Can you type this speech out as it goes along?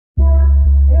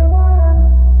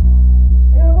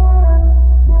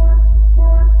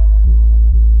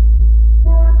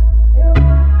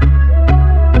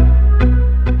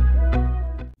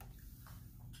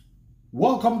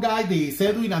Welcome guys, this is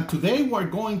Edwin, and today we're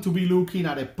going to be looking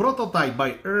at a prototype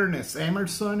by Ernest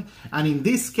Emerson. And in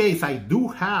this case, I do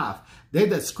have the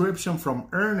description from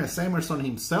Ernest Emerson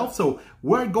himself. So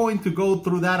we're going to go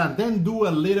through that and then do a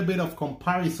little bit of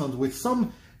comparisons with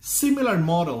some similar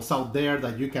models out there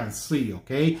that you can see,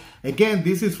 okay? Again,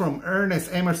 this is from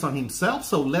Ernest Emerson himself.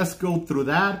 So let's go through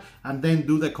that and then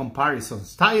do the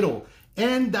comparisons. Title: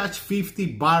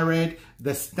 M-50 Barrett.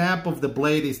 The stamp of the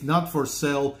blade is not for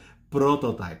sale.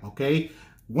 Prototype, okay?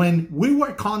 When we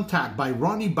were contacted by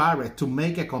Ronnie Barrett to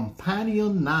make a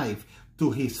companion knife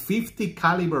to his .50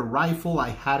 caliber rifle, I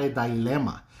had a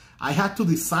dilemma. I had to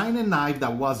design a knife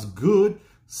that was good,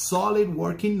 solid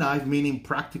working knife, meaning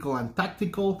practical and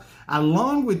tactical,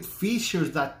 along with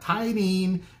features that tied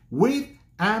in with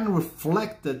and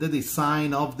reflected the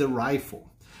design of the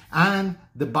rifle. And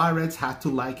the Barretts had to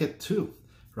like it too,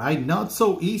 right? Not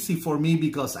so easy for me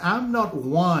because I'm not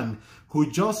one who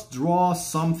just draws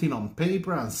something on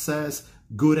paper and says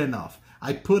good enough.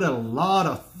 I put a lot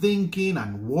of thinking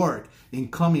and work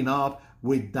in coming up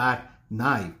with that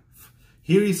knife.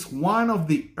 Here is one of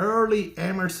the early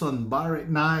Emerson Barrett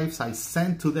knives I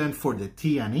sent to them for the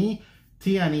T&E.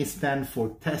 T&E stands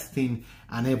for testing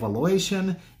and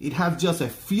evaluation. It has just a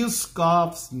few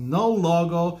scuffs, no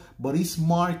logo, but it's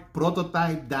marked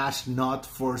prototype - not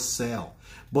for sale.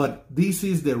 But this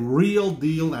is the real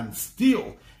deal and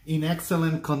still in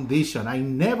excellent condition. I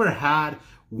never had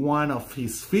one of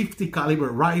his .50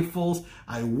 caliber rifles.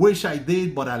 I wish I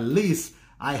did, but at least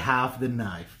I have the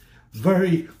knife.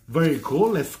 Very, very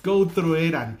cool. Let's go through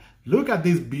it and look at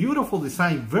this beautiful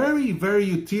design. Very, very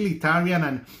utilitarian,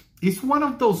 and it's one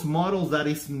of those models that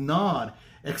is not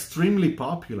extremely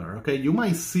popular, okay? You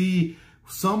might see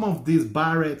some of these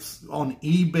Barretts on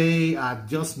eBay at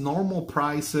just normal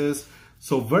prices.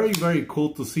 So very, very cool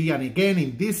to see. And again,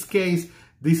 in this case,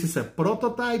 this is a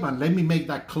prototype, and let me make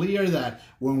that clear that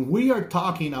when we are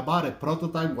talking about a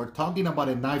prototype, we're talking about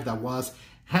a knife that was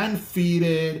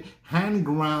hand-fitted,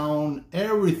 hand-ground,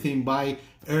 everything by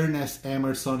Ernest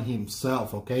Emerson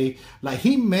himself, okay? Like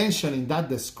he mentioned in that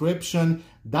description,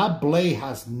 that blade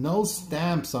has no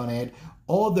stamps on it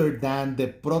other than the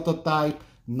prototype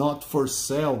not for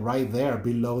sale right there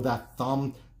below that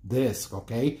thumb disc,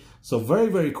 okay? So very,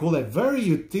 very cool. A very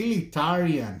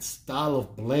utilitarian style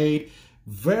of blade.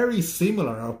 Very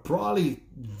similar, or probably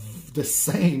the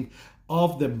same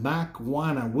of the Mach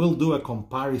 1, and we'll do a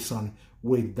comparison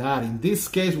with that. In this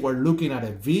case, we're looking at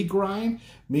a V grind,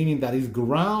 meaning that it's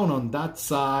ground on that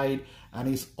side and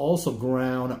it's also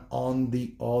ground on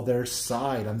the other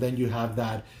side. And then you have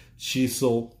that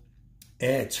chisel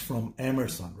edge from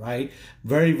Emerson, right?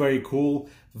 Very, very cool.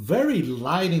 Very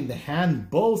light in the hand.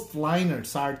 Both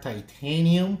liners are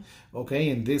titanium, okay,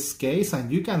 in this case. And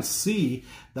you can see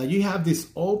that you have these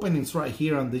openings right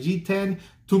here on the G10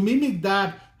 to mimic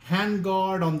that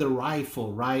handguard on the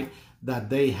rifle, right? That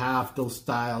they have those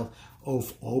style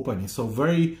of openings. So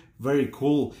very, very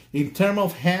cool. In terms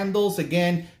of handles,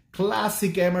 again,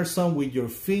 classic Emerson with your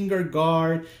finger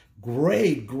guard.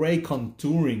 Great, great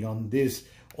contouring on this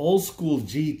old school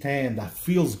G10 that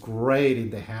feels great in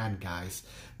the hand, guys.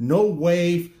 No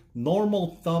wave,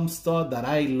 normal thumb stud that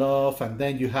I love, and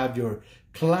then you have your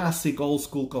classic old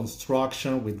school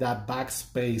construction with that back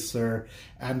spacer,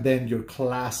 and then your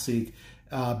classic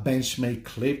Benchmade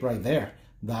clip right there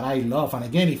that I love. And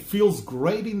again, it feels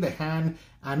great in the hand,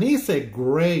 and it's a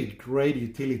great, great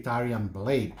utilitarian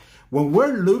blade. When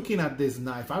we're looking at this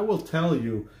knife, I will tell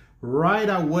you right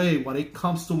away what it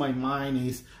comes to my mind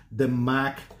is the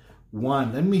Mach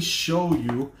 1. Let me show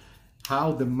you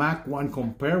how the Mach 1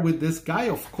 compare with this guy.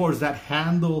 Of course, that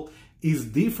handle is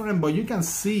different, but you can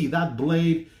see that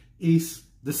blade is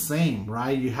the same,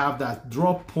 right? You have that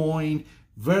drop point,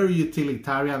 very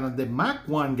utilitarian. And the Mach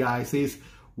 1, guys, is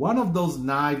one of those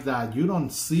knives that you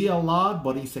don't see a lot,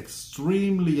 but it's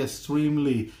extremely,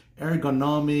 extremely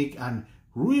ergonomic and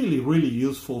really, really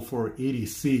useful for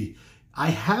EDC. I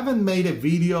haven't made a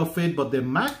video of it, but the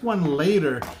Mach 1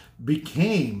 later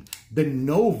became the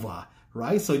Nova,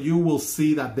 right? So you will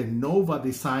see that the Nova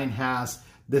design has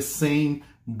the same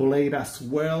blade as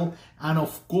well. And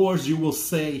of course, you will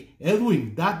say,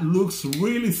 Edwin, that looks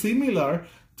really similar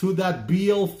to that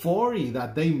BL40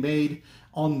 that they made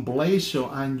on Blade Show.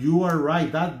 And you are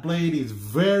right, that blade is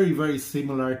very, very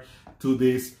similar to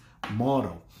this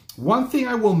model. One thing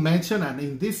I will mention, and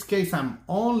in this case I'm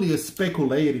only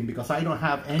speculating because I don't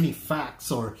have any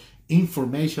facts or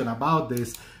information about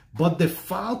this, but the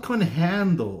Falcon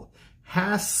handle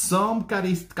has some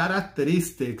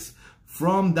characteristics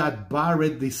from that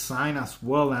Barrett design as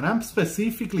well. And I'm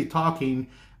specifically talking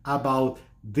about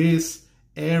this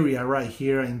area right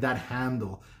here in that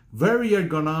handle. very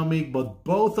ergonomic, but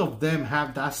both of them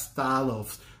have that style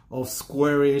of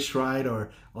squarish, right,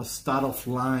 or style of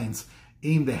lines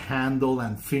in the handle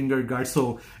and finger guard.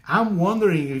 So I'm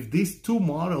wondering if these two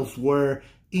models were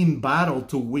in battle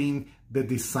to win the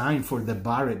design for the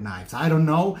Barrett knives. I don't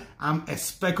know. I'm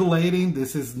speculating.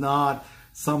 This is not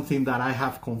something that I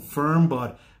have confirmed,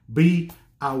 but be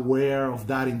aware of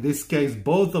that. In this case,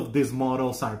 both of these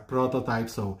models are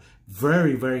prototypes, so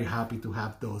very, very happy to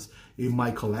have those in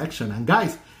my collection. And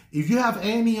guys, if you have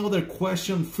any other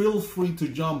question, feel free to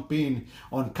jump in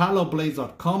on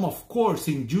caloblades.com. Of course,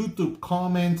 in YouTube,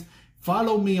 comment,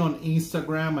 follow me on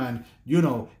Instagram, and you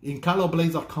know, in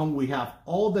caloblades.com we have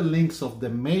all the links of the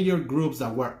major groups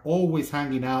that we're always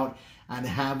hanging out and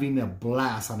having a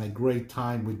blast and a great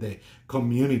time with the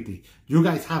community. You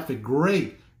guys have a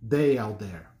great day out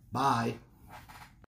there. Bye.